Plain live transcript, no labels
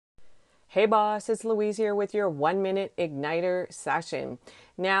Hey boss, it's Louise here with your 1 minute igniter session.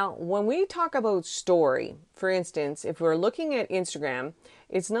 Now, when we talk about story, for instance, if we're looking at Instagram,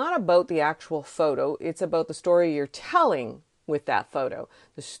 it's not about the actual photo, it's about the story you're telling with that photo.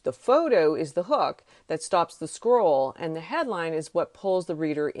 The photo is the hook that stops the scroll, and the headline is what pulls the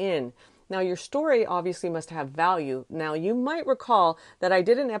reader in. Now, your story obviously must have value. Now, you might recall that I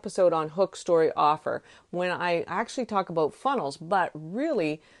did an episode on hook, story, offer when I actually talk about funnels, but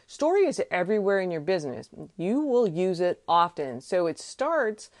really, story is everywhere in your business. You will use it often. So it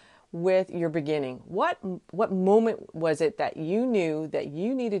starts with your beginning. What moment was it that you knew that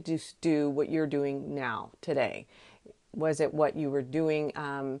you needed to do what you're doing now, today? Was it what you were doing?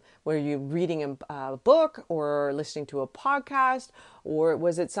 Were you reading a book or listening to a podcast? Or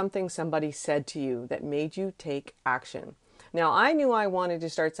was it something somebody said to you that made you take action? Now, I knew I wanted to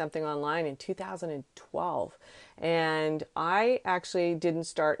start something online in 2012, and I actually didn't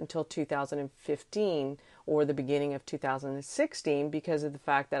start until 2015 or the beginning of 2016 because of the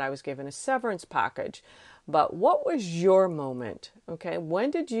fact that I was given a severance package. But what was your moment? Okay,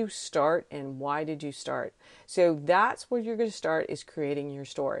 when did you start and why did you start? So that's where you're going to start, is creating your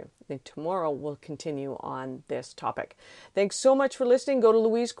story. And tomorrow we'll continue on this topic. Thanks so much for listening. Go to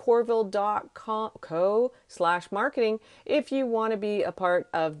louisecorville.co/marketing if you want to be a part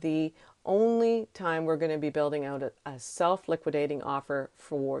of the only time we're going to be building out a self-liquidating offer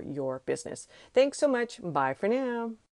for your business. Thanks so much. Bye for now.